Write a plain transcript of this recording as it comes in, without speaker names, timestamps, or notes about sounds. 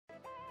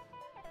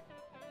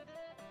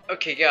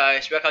Okay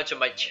guys, welcome to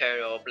my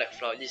channel, Black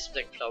Flower. This is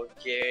Black Flower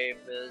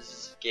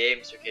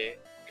Games, okay?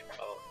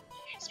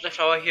 It's Black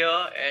Flower here,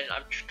 and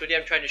today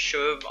I'm trying to show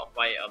you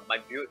my my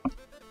build,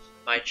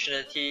 my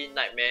Trinity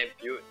Nightmare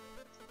build.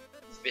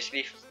 It's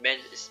basically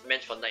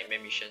meant for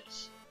nightmare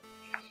missions.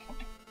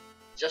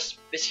 Just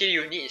basically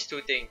you need is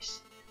two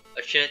things: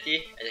 a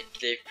Trinity and a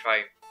Glaive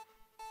Prime,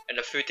 and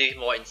a few things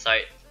more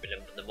inside with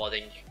the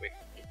modding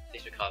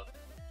things to come.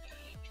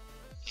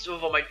 So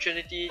for my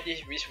Trinity,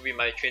 this will be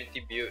my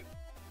Trinity build.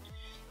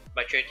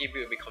 My Trinity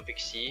build will be config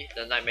C,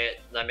 the nightmare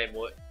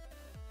mode,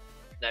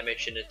 nightmare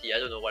Trinity. I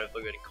don't know whatever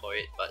you want to call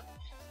it, but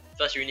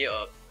first you need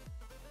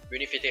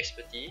fitting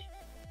expertise,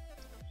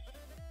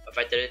 a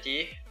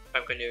vitality,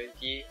 prime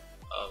continuity,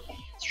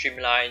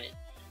 streamline,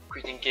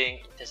 quick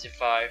thinking,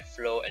 intensify,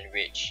 flow, and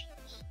rage.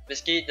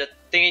 Basically, the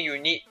thing you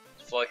need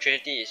for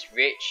Trinity is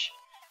rage,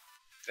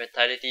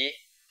 vitality,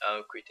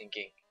 quick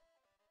thinking,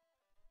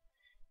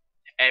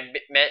 and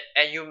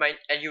you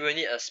will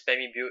need a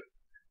spammy build.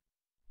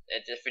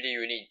 And definitely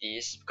you need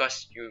this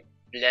because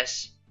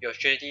your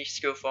Trinity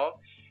skill 4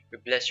 will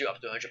bless you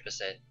up to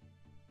 100%.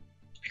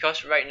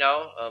 Because right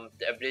now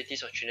the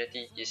abilities of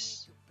Trinity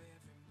is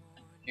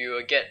you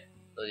will get,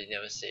 no, they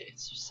never say,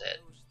 it's sad,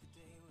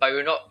 but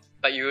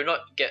you will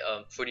not get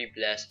fully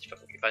blessed.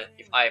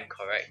 If I am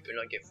correct, you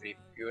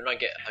will not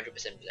get 100%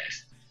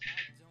 blessed.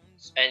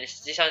 And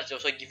this one is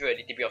also give you a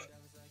little bit of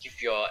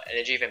your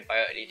energy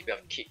vampire a little bit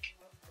of kick,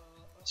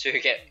 so you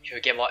get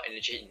more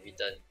energy in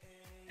return.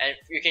 And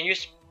you can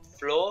use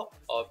flow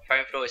or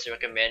prime flow is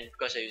recommend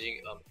because you're using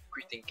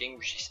quick thinking,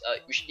 which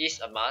is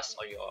a must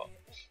on your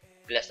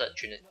blessed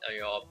Trinity.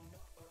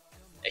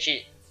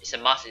 Actually, it's a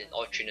must in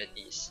all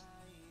Trinities.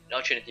 In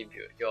all Trinity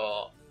build,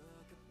 your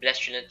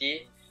blessed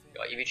Trinity,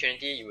 your EV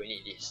Trinity, you will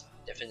need this.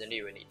 Definitely,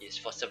 you will need this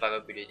for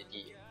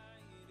survivability.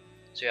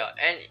 So yeah,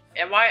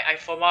 and why I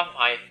format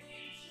my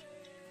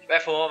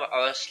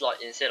other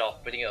slot instead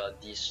of putting a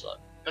D slot,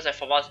 because I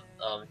format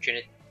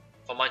Trinity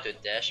format to a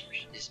dash,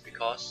 which is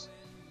because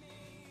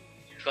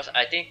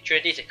I think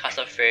Trinity is a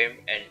custom frame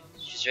and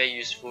she's very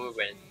useful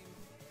when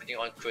putting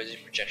on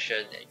corrosive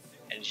projection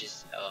and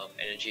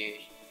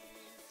energy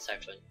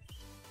siphon.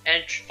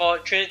 And for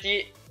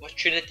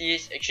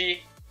Trinities,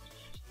 actually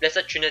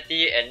Blessed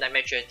Trinity and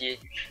Nightmare Trinity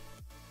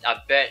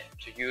are bad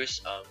to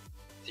use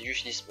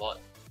this mod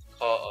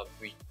called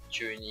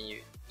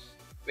Rejuvenation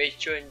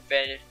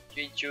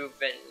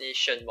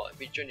mod,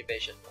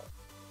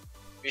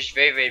 which is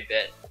very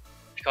bad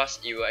because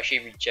it will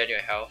actually regen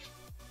your health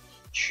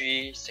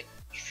 3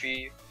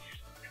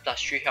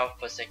 plus 3 health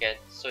per second,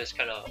 so it's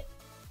not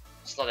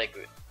that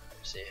good, I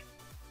would say.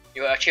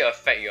 It will actually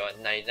affect your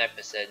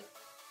 99%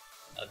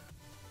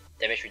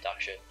 damage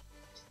reduction.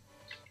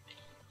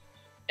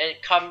 And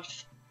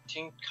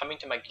coming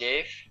to my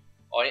glaive,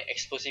 or an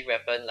explosive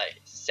weapon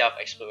like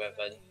self-explode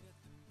weapon,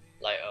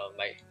 like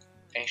my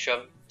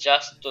Angstrom,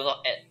 just do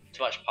not add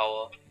too much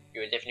power.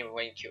 You will definitely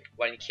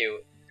one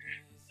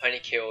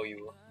kill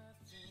you.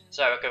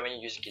 So I recommend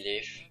you use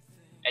glaive.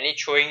 Any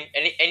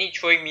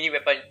throwing mini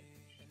weapon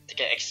that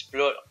can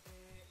explode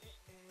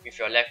with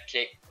your left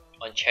click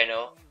on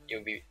channel, it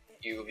will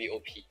be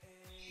OP.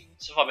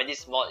 So for me,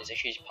 this mod is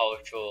actually power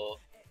throw,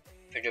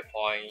 pressure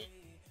point,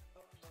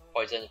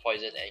 poison,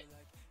 and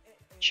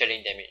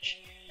shelling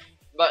damage.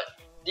 But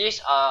these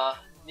are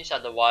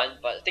the one.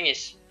 But the thing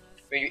is,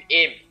 when you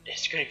aim,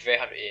 it's gonna be very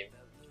hard to aim.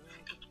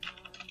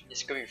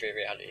 It's gonna be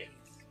very hard to aim.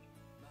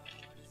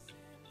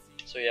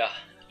 So yeah.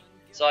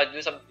 So I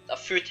do a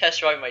few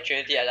tests around my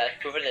Trinity and I've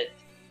proven that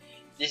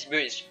this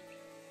build is,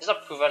 it's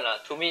not proven lah,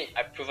 to me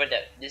I've proven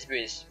that this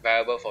build is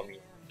viable for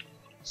me.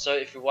 So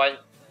if you want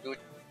to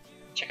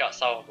check out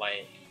some of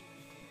my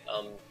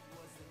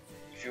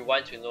if you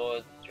want to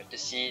know, to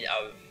see,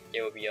 I'll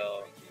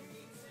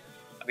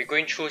be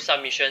going through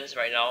some missions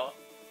right now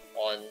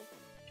on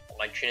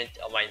my Trinity,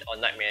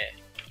 on Nightmare.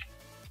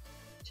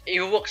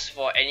 It works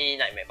for any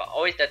Nightmare, but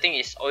always the thing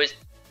is,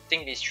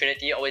 this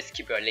Trinity always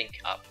keep your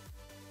link up.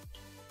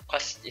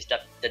 Cause it's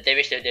the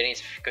damage they're dealing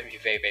is going to be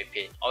very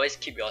pain. Always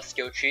keep your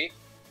skill tree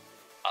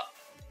up.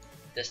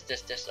 That's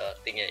a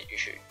thing that you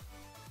should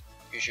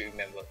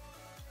remember.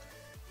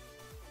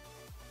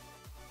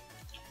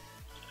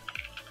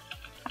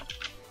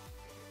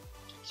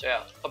 So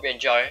yeah, hope you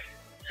enjoy.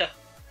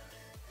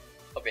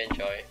 Hope you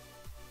enjoy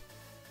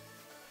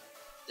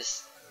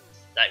this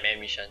nightmare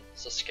mission.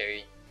 So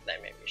scary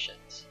nightmare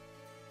missions.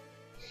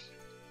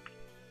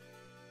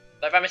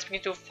 But if I'm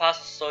speaking too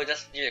fast, so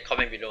just leave a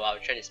comment below. I'll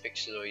try to speak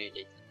slowly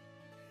later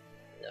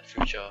in the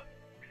future.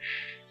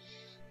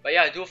 But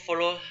yeah, do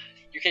follow.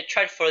 You can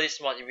try to follow this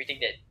mod if you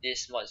think that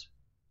this mod is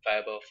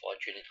viable for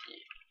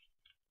Trinity.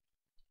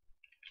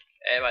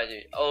 And what do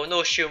you? Oh,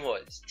 no shield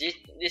mode. This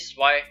is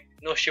why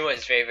no shield mode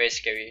is very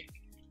scary.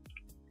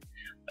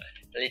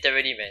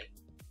 Literally, man.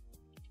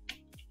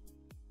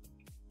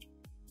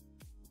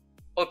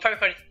 Oh, prime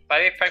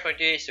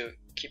quantity is to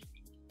keep.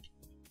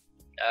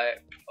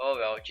 Oh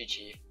well,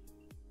 GG.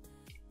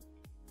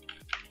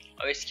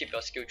 Always keep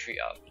your skill tree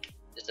up.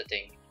 That's the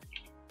thing.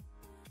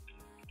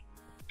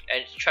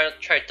 And try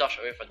to dodge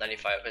away from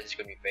 95 because it's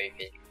gonna be very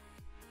painful.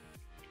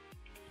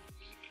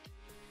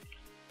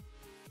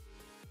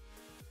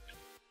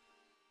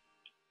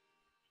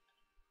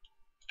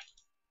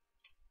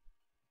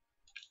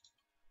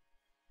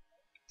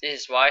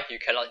 This is why you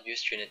cannot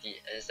use Trinity,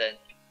 understand?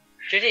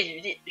 Trinity,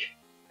 you need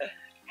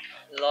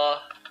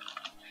law.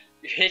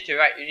 You need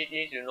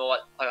to know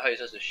how you're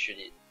supposed to shoot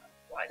it.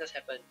 Why just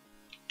happened?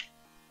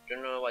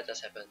 Don't know what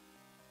just happened.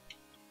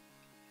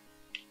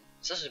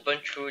 It's supposed to burn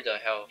through the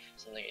health,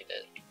 something like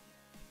that.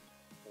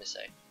 Let me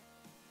say.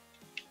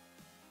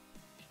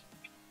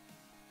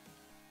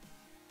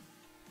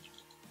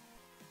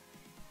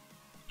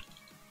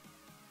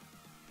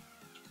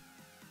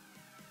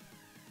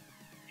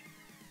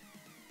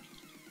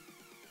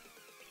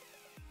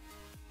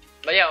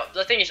 But yeah,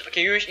 the thing is,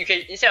 okay, you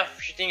can, instead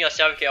of shooting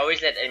yourself, you can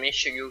always let the enemy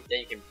shoot you. Then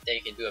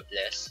you can do a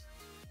blast,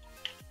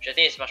 which I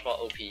think is much more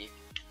OP, in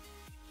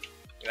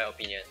my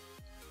opinion.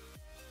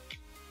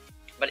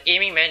 But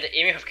aiming, man, the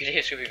aiming of killing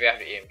is gonna be very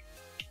hard to aim.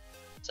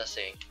 Just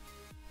saying.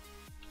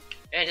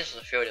 And this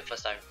was a fail the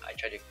first time I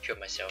tried to kill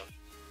myself.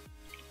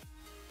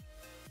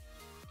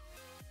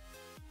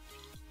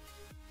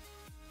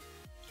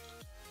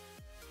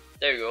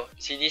 There we go.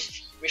 See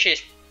this? Make sure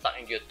it's stuck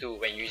in gear 2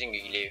 when using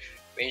a glaive.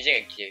 When using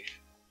a glaive.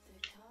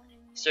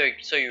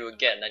 So you will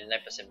get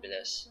 99%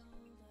 bless.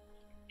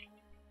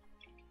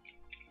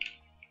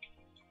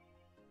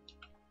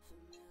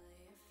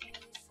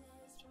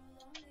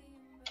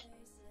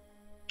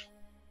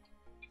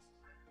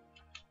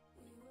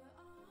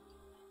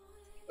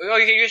 Oh,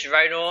 you can use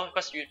Rhino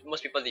because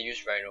most people they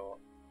use Rhino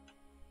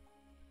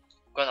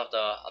because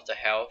of the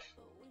health.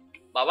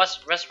 But once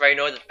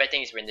Rhino, the bad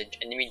thing is when the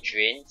enemy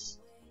drains.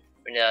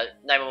 When the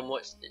nightmode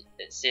mode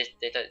it says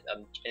data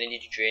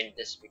energy drain,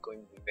 this will be going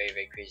to be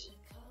very crazy.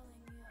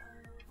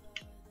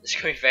 It's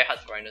going to be very hard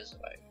for Rhino to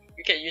survive.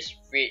 You can use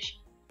Rage,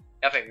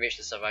 health and Rage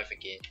to survive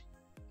again.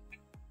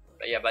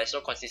 But yeah, but it's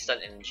not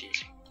consistent energy,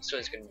 so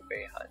it's going to be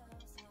very hard.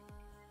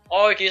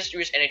 Or you can just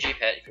use energy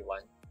pad if you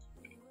want.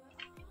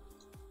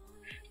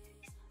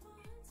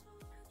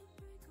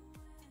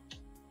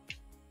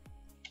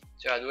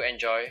 So I do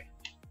enjoy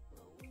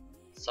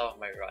some of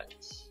my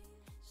runs.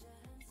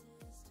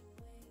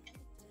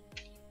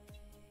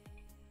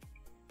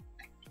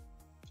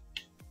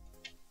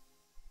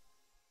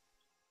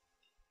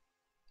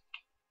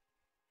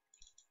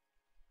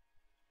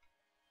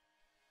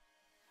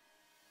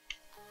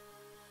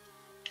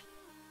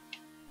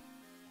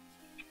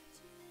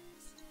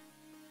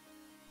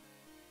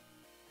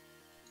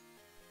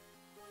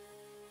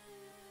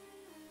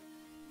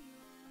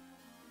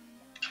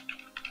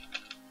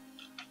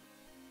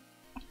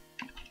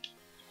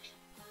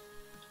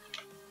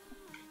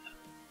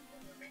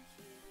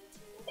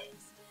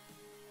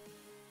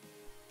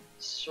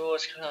 So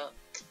it's kinda,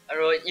 I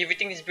don't know, if you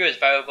think this build is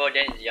viable,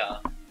 then yeah.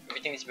 If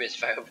you think this build is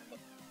viable.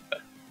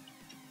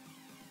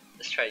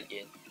 Let's try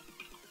again.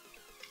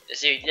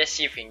 Let's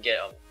see if we can get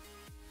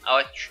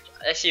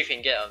let's see if we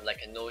can get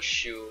like a no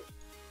shield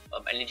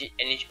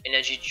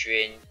energy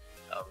drain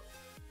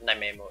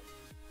nightmare mode.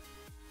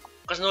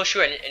 Because no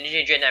shield and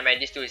energy drain nightmare,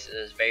 this two is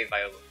very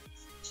viable.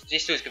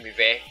 This two is gonna be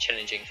very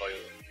challenging for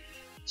you.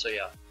 So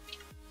yeah.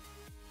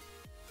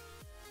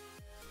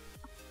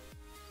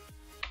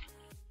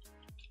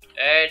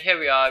 And here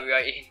we are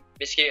in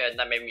basically a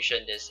nightmare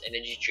mission. There's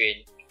energy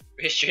drain.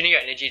 We're draining your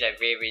energy like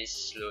very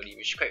slowly,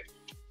 which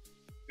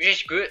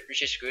is good.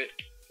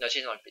 No,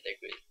 she's not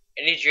that good.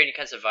 Energy drain, you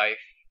can't survive.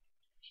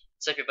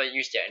 Some people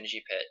use their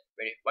energy pad.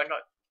 Why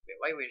not?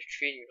 Why would you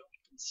train? You know,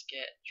 I'm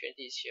scared.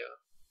 Trinity is here.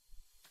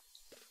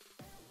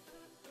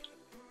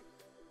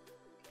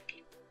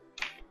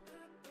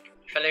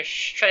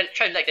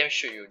 Try to let them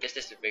shoot you. That's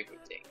a very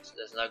good thing. So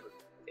that's not a good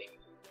thing.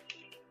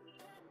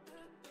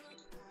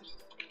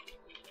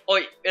 Oh,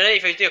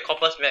 if you do a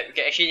compass map, you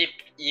can actually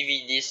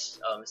EV these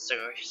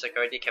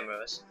security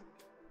cameras.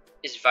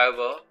 It's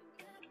viable.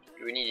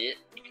 You will need it.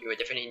 You will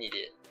definitely need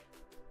it.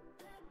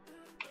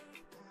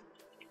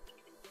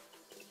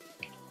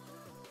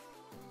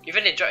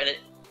 Even they drop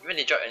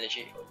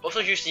energy. Also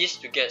use this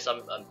to get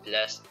some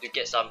blast, to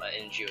get some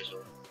energy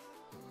also.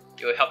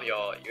 It will help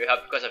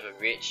because of your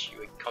rage.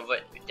 You will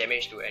convert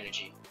damage to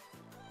energy.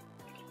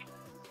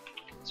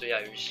 So yeah,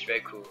 it's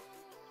very cool.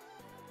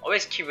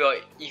 Always keep your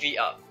EV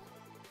up.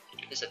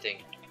 That's the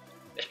thing.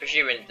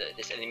 Especially when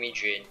there's enemy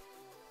drain.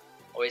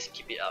 Always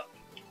keep it up.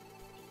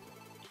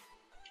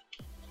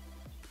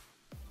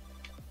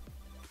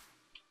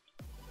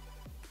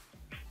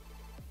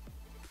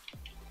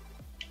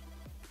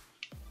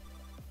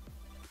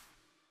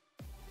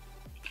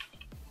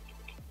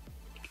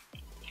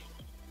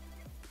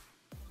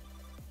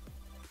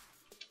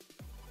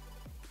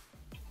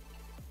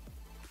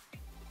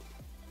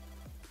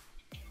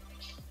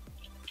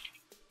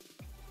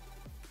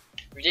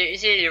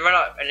 If you run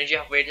out of energy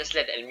halfway, just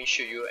let the enemy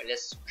shoot you and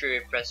just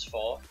straight press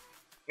 4.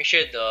 Make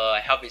sure the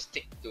health is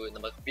tick to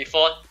number.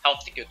 Before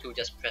health tick to 2,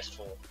 just press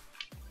 4.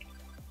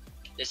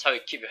 That's how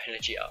you keep your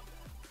energy up.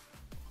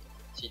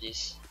 See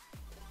this?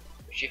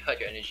 Actually hurt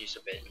your energy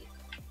so badly.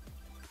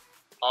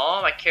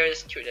 Oh, my carrier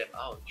just killed them.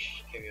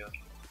 Ouch, carrier.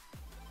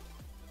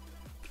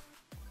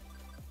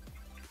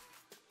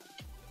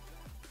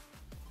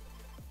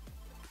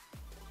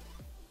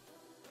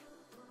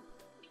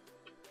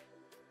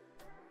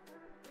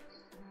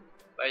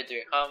 What are you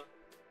doing?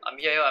 I'm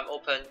here, I'm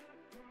open.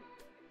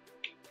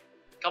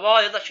 Come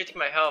on, you're not shooting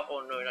my health.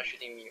 Oh no, you're not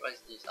shooting me. What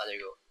is this? Ah, there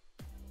you go.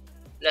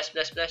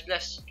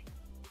 Bless.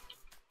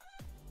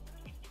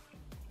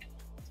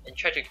 And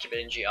try to keep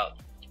energy up.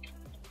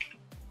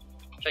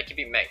 Try to keep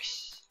it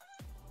max.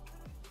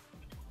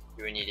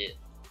 You will need it.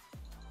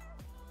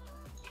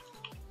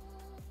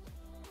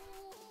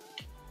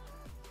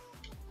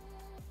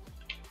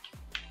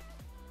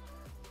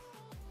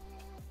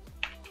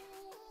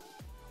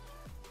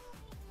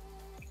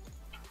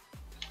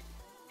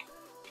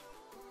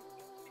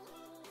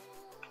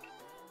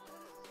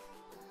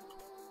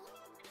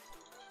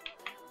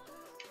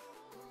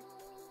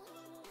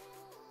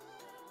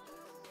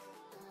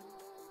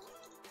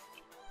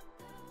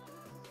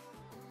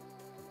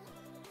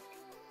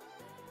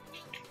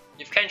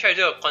 You can try to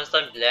do a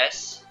constant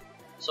bless,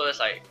 so it's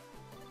like,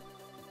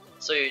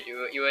 so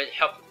you will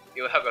help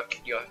your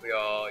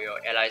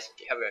allies,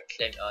 help your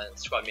clan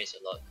squad mates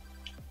a lot.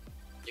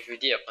 If you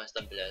did a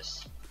constant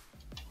bless,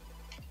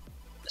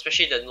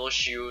 especially the no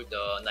shield,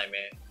 the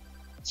nightmare,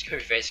 it's gonna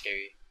be very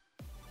scary.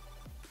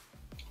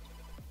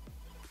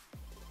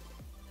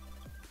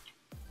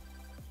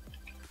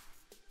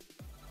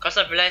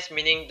 Constant bless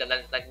meaning the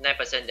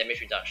 99%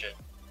 damage reduction.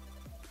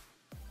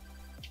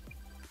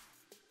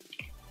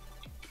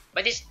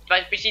 But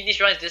basically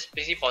this run is just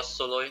basically for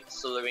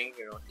soloing,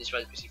 you know. This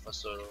run is basically for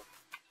solo.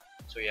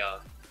 So yeah,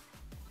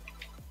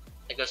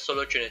 like a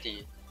solo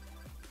Trinity.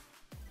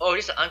 Oh,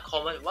 this is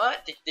uncommon.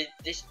 What?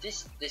 This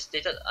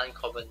stated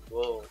uncommon.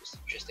 Whoa, this is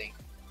interesting.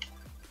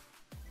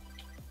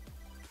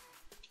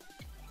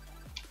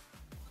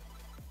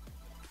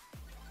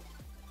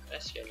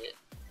 Let's get it.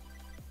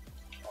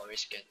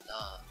 Always get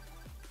that.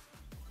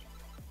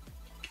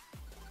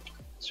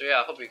 So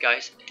yeah, I hope you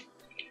guys.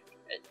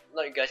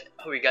 Hope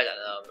you guys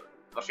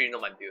roughly know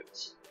my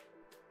builds.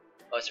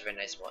 Oh, it's a very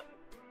nice one.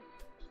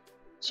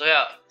 So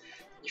yeah,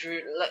 if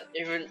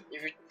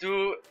you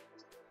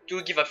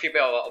do give a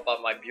feedback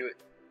about my build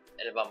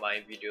and about my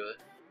video,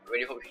 I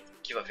really hope you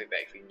give a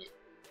feedback if you need.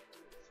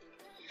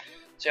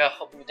 So yeah,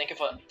 thank you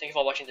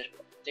for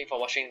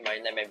watching my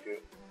nightmare build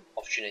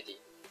opportunity.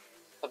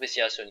 Hope to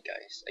see you soon,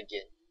 guys.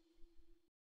 Again.